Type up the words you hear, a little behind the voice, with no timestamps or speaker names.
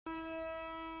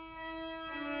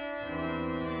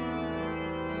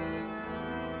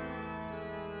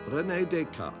René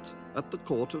Descartes at the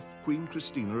court of Queen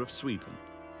Christina of Sweden.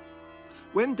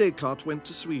 When Descartes went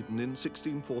to Sweden in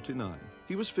 1649,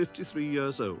 he was 53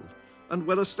 years old and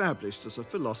well established as a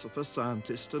philosopher,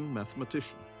 scientist, and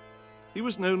mathematician. He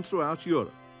was known throughout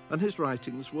Europe, and his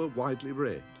writings were widely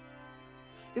read.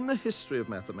 In the history of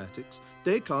mathematics,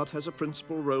 Descartes has a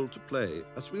principal role to play,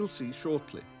 as we'll see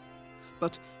shortly.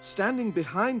 But standing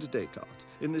behind Descartes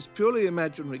in this purely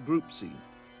imaginary group scene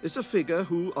is a figure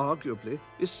who, arguably,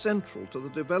 is central to the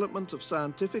development of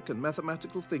scientific and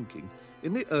mathematical thinking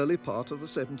in the early part of the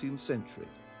 17th century.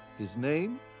 His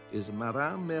name is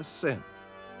Marin Mersenne.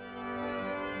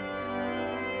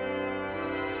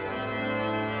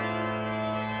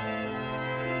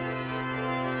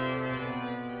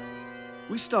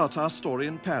 We start our story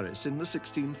in Paris in the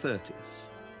 1630s.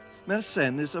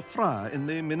 Mersenne is a friar in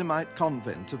the Mennonite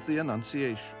convent of the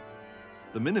Annunciation.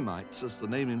 The Mennonites, as the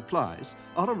name implies,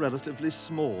 are a relatively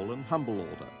small and humble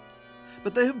order,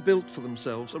 but they have built for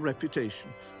themselves a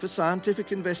reputation for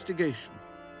scientific investigation,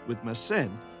 with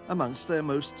Mersenne amongst their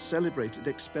most celebrated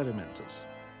experimenters.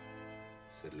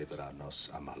 Sed libera nos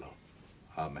a malo.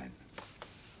 Amen.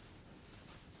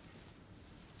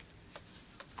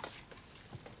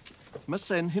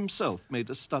 Mersenne himself made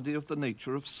a study of the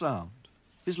nature of sound.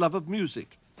 His love of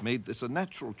music made this a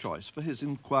natural choice for his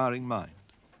inquiring mind.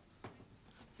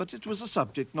 But it was a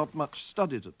subject not much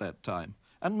studied at that time,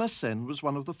 and Mersenne was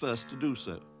one of the first to do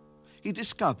so. He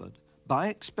discovered, by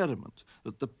experiment,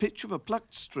 that the pitch of a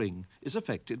plucked string is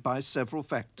affected by several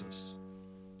factors.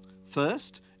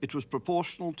 First, it was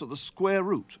proportional to the square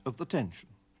root of the tension.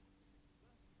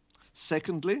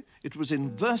 Secondly, it was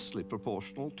inversely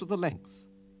proportional to the length.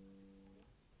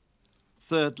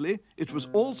 Thirdly, it was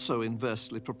also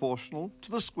inversely proportional to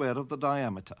the square of the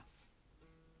diameter.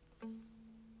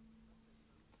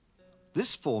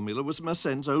 This formula was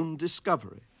Mersenne's own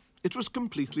discovery. It was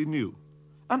completely new,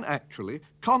 and actually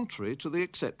contrary to the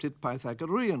accepted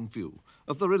Pythagorean view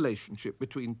of the relationship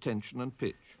between tension and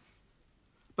pitch.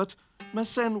 But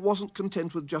Mersenne wasn't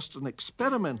content with just an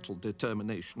experimental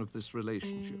determination of this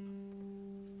relationship.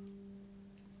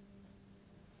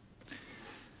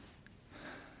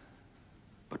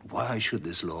 But why should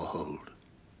this law hold?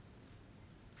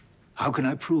 How can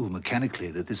I prove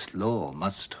mechanically that this law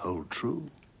must hold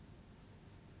true?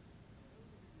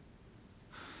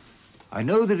 I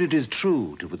know that it is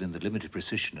true to within the limited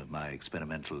precision of my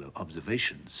experimental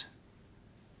observations.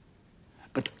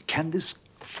 But can this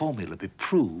formula be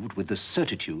proved with the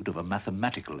certitude of a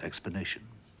mathematical explanation?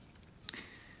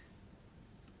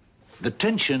 The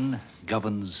tension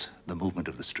governs the movement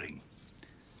of the string.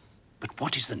 But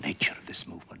what is the nature of this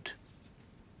movement?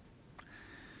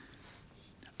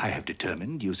 I have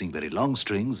determined, using very long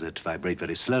strings that vibrate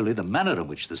very slowly, the manner in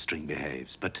which the string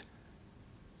behaves. But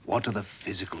what are the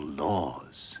physical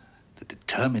laws that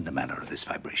determine the manner of this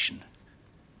vibration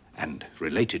and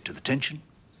relate it to the tension?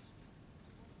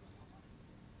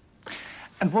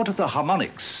 And what of the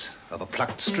harmonics of a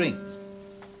plucked string?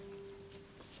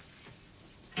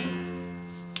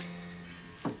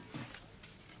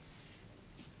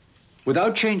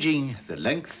 Without changing the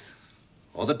length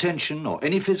or the tension or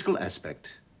any physical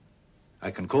aspect,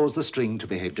 I can cause the string to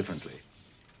behave differently.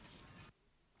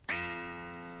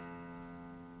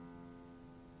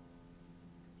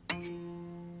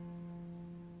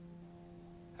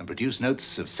 And produce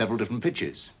notes of several different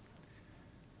pitches.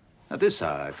 Now this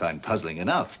I find puzzling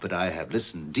enough, but I have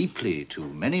listened deeply to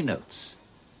many notes,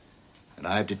 and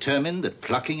I have determined that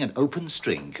plucking an open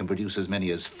string can produce as many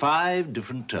as 5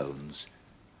 different tones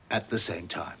at the same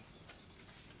time.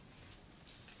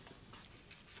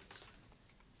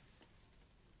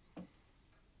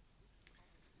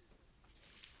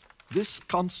 This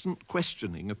constant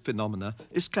questioning of phenomena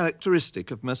is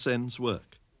characteristic of Mersenne's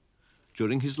work.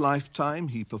 During his lifetime,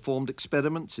 he performed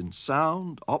experiments in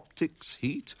sound, optics,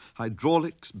 heat,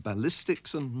 hydraulics,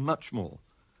 ballistics, and much more.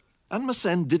 And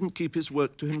Mersenne didn't keep his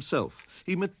work to himself.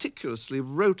 He meticulously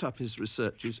wrote up his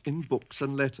researches in books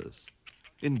and letters.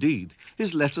 Indeed,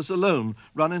 his letters alone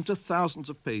run into thousands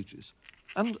of pages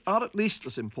and are at least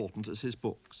as important as his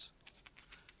books.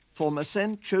 For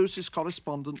Mersenne chose his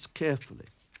correspondence carefully,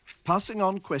 passing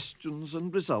on questions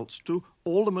and results to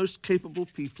all the most capable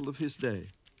people of his day.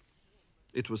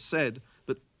 It was said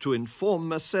that to inform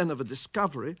Mersenne of a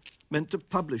discovery meant to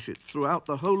publish it throughout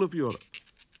the whole of Europe.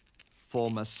 For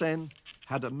Mersenne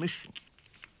had a mission.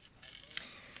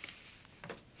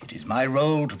 It is my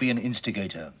role to be an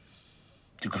instigator,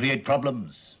 to create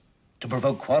problems, to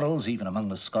provoke quarrels even among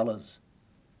the scholars.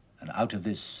 And out of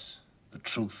this, the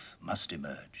truth must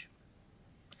emerge.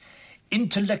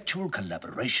 Intellectual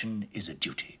collaboration is a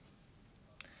duty.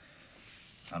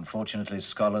 Unfortunately,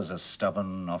 scholars are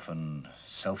stubborn, often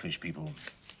selfish people.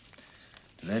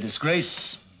 To their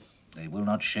disgrace, they will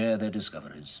not share their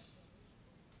discoveries.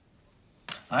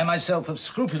 I myself have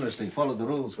scrupulously followed the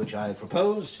rules which I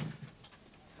proposed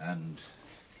and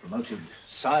promoted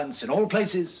science in all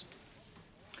places.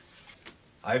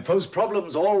 I pose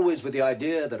problems always with the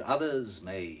idea that others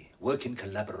may work in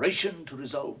collaboration to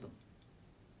resolve them.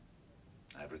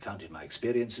 I've recounted my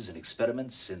experiences and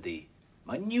experiments in the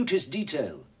minutest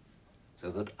detail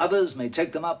so that others may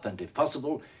take them up and, if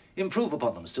possible, improve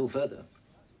upon them still further.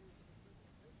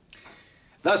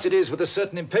 Thus it is with a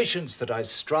certain impatience that I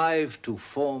strive to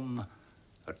form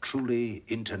a truly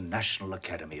international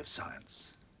academy of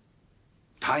science.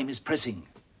 Time is pressing.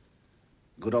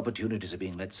 Good opportunities are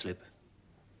being let slip.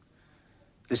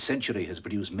 This century has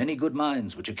produced many good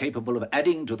minds which are capable of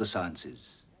adding to the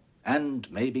sciences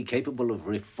and may be capable of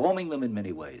reforming them in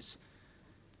many ways.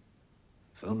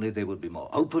 If only they would be more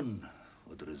open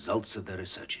with the results of their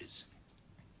researches.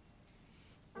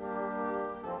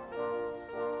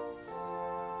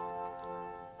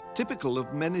 Typical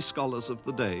of many scholars of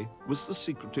the day was the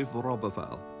secretive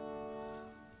Roberval.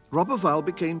 Roberval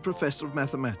became professor of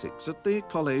mathematics at the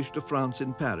Collège de France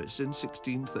in Paris in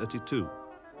 1632,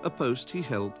 a post he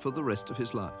held for the rest of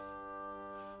his life.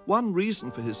 One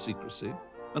reason for his secrecy,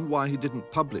 and why he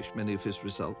didn't publish many of his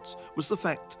results, was the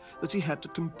fact that he had to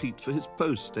compete for his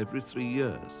post every 3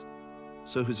 years.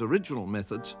 So his original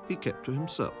methods he kept to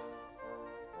himself.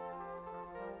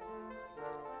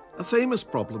 A famous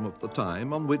problem of the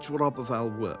time on which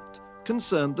Roberval worked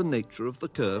concerned the nature of the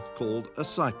curve called a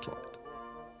cycloid.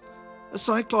 A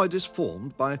cycloid is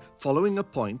formed by following a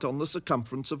point on the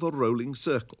circumference of a rolling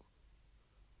circle.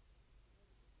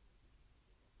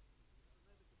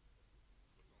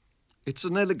 It's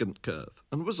an elegant curve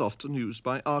and was often used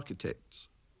by architects.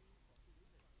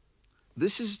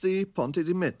 This is the Ponte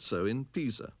di Mezzo in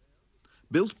Pisa.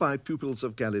 Built by pupils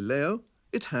of Galileo,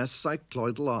 it has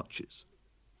cycloidal arches.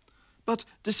 But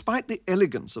despite the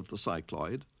elegance of the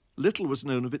cycloid, little was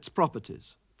known of its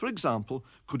properties. For example,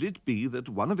 could it be that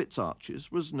one of its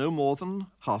arches was no more than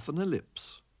half an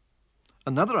ellipse?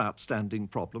 Another outstanding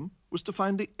problem was to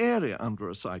find the area under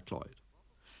a cycloid.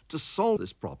 To solve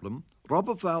this problem,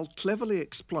 Roberval cleverly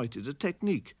exploited a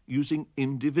technique using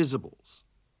indivisibles.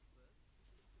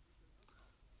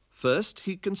 First,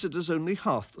 he considers only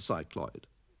half the cycloid.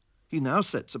 He now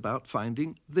sets about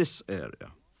finding this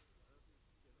area.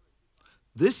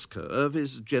 This curve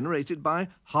is generated by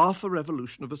half a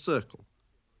revolution of a circle.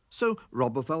 So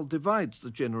Roberval divides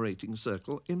the generating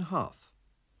circle in half.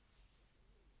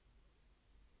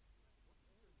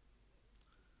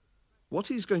 What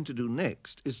he's going to do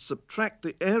next is subtract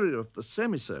the area of the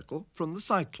semicircle from the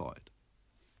cycloid.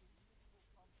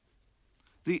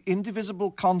 The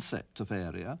indivisible concept of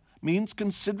area means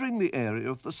considering the area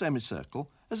of the semicircle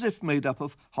as if made up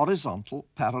of horizontal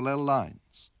parallel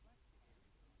lines.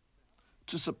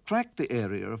 To subtract the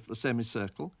area of the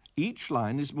semicircle, each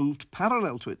line is moved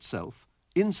parallel to itself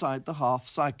inside the half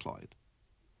cycloid.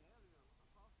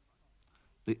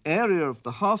 The area of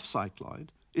the half cycloid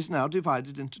is now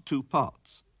divided into two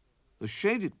parts. The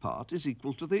shaded part is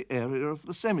equal to the area of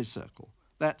the semicircle.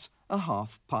 That's a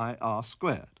half pi r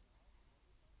squared.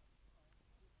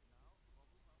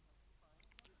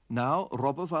 Now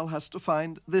Roberval has to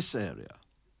find this area.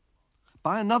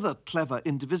 By another clever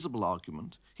indivisible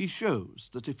argument, he shows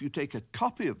that if you take a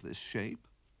copy of this shape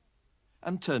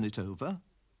and turn it over,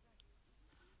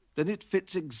 then it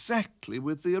fits exactly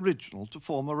with the original to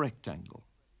form a rectangle.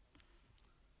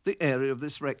 The area of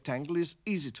this rectangle is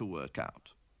easy to work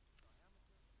out.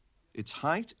 Its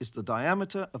height is the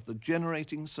diameter of the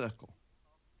generating circle,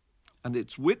 and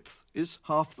its width is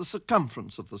half the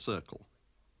circumference of the circle.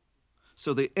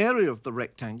 So the area of the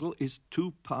rectangle is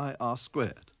 2 pi r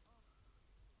squared.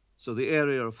 So the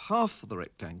area of half of the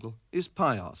rectangle is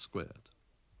pi r squared.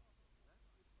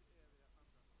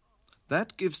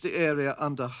 That gives the area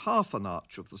under half an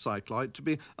arch of the cycloid to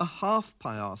be a half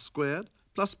pi r squared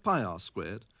plus pi r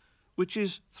squared, which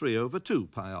is 3 over 2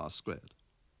 pi r squared.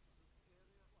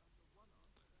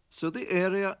 So the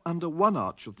area under one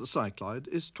arch of the cycloid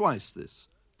is twice this.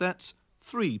 That's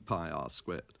 3 pi r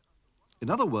squared. In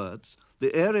other words,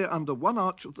 the area under one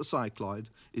arch of the cycloid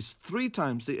is 3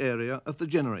 times the area of the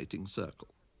generating circle.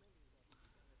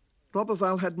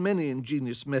 Roberval had many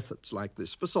ingenious methods like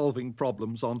this for solving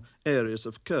problems on areas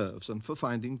of curves and for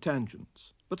finding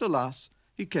tangents, but alas,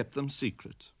 he kept them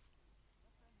secret.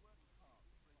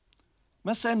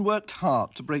 Mersenne worked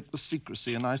hard to break the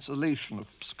secrecy and isolation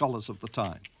of scholars of the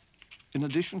time. In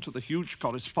addition to the huge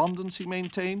correspondence he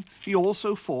maintained, he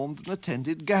also formed and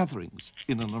attended gatherings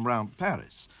in and around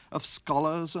Paris of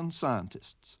scholars and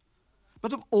scientists.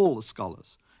 But of all the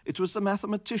scholars, it was the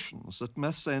mathematicians that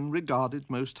Mersenne regarded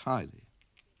most highly.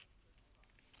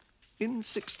 In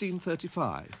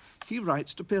 1635, he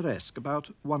writes to Peiresc about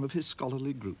one of his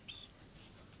scholarly groups.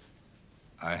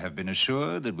 I have been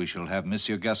assured that we shall have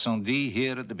Monsieur Gassendi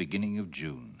here at the beginning of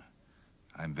June.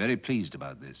 I'm very pleased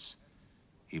about this.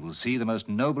 He will see the most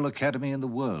noble academy in the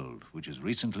world, which has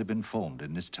recently been formed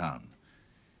in this town.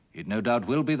 It no doubt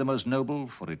will be the most noble,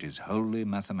 for it is wholly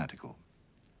mathematical.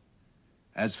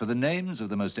 As for the names of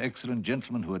the most excellent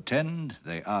gentlemen who attend,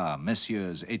 they are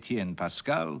Messieurs Etienne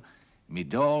Pascal,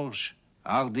 Midorge,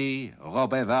 Hardy,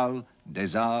 Roberval,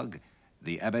 Desargues,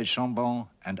 the Abbé Chambon,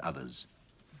 and others.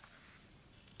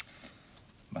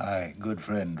 My good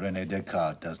friend René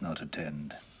Descartes does not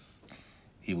attend.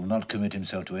 He will not commit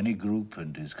himself to any group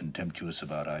and is contemptuous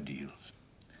about ideals.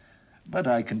 But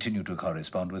I continue to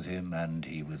correspond with him and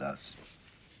he with us.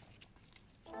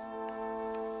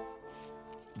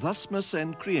 Thus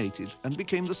Mersenne created and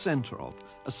became the centre of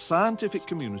a scientific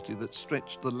community that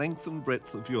stretched the length and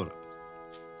breadth of Europe.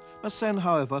 Mersenne,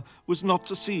 however, was not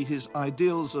to see his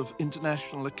ideals of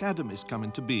international academies come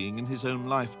into being in his own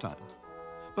lifetime.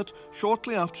 But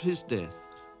shortly after his death,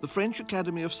 the French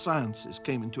Academy of Sciences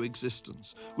came into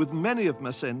existence, with many of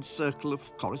Mersenne's circle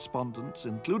of correspondents,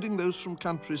 including those from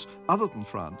countries other than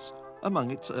France,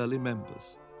 among its early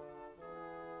members.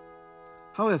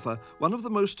 However, one of the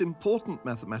most important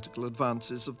mathematical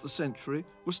advances of the century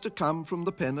was to come from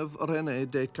the pen of René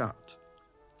Descartes.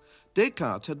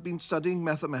 Descartes had been studying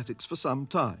mathematics for some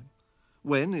time,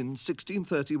 when, in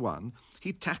 1631,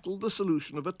 he tackled the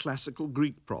solution of a classical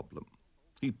Greek problem.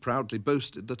 He proudly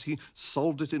boasted that he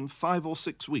solved it in 5 or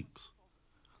 6 weeks.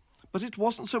 But it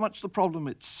wasn't so much the problem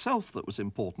itself that was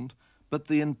important, but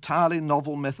the entirely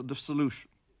novel method of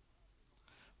solution.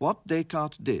 What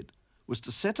Descartes did was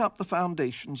to set up the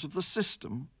foundations of the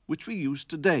system which we use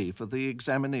today for the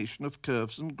examination of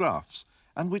curves and graphs,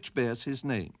 and which bears his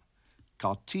name,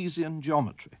 Cartesian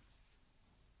geometry.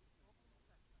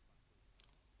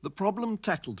 The problem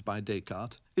tackled by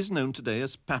Descartes is known today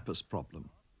as Pappus' problem.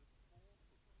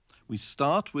 We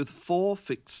start with 4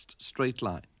 fixed straight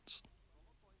lines.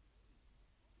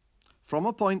 From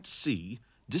a point C,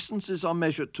 distances are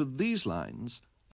measured to these lines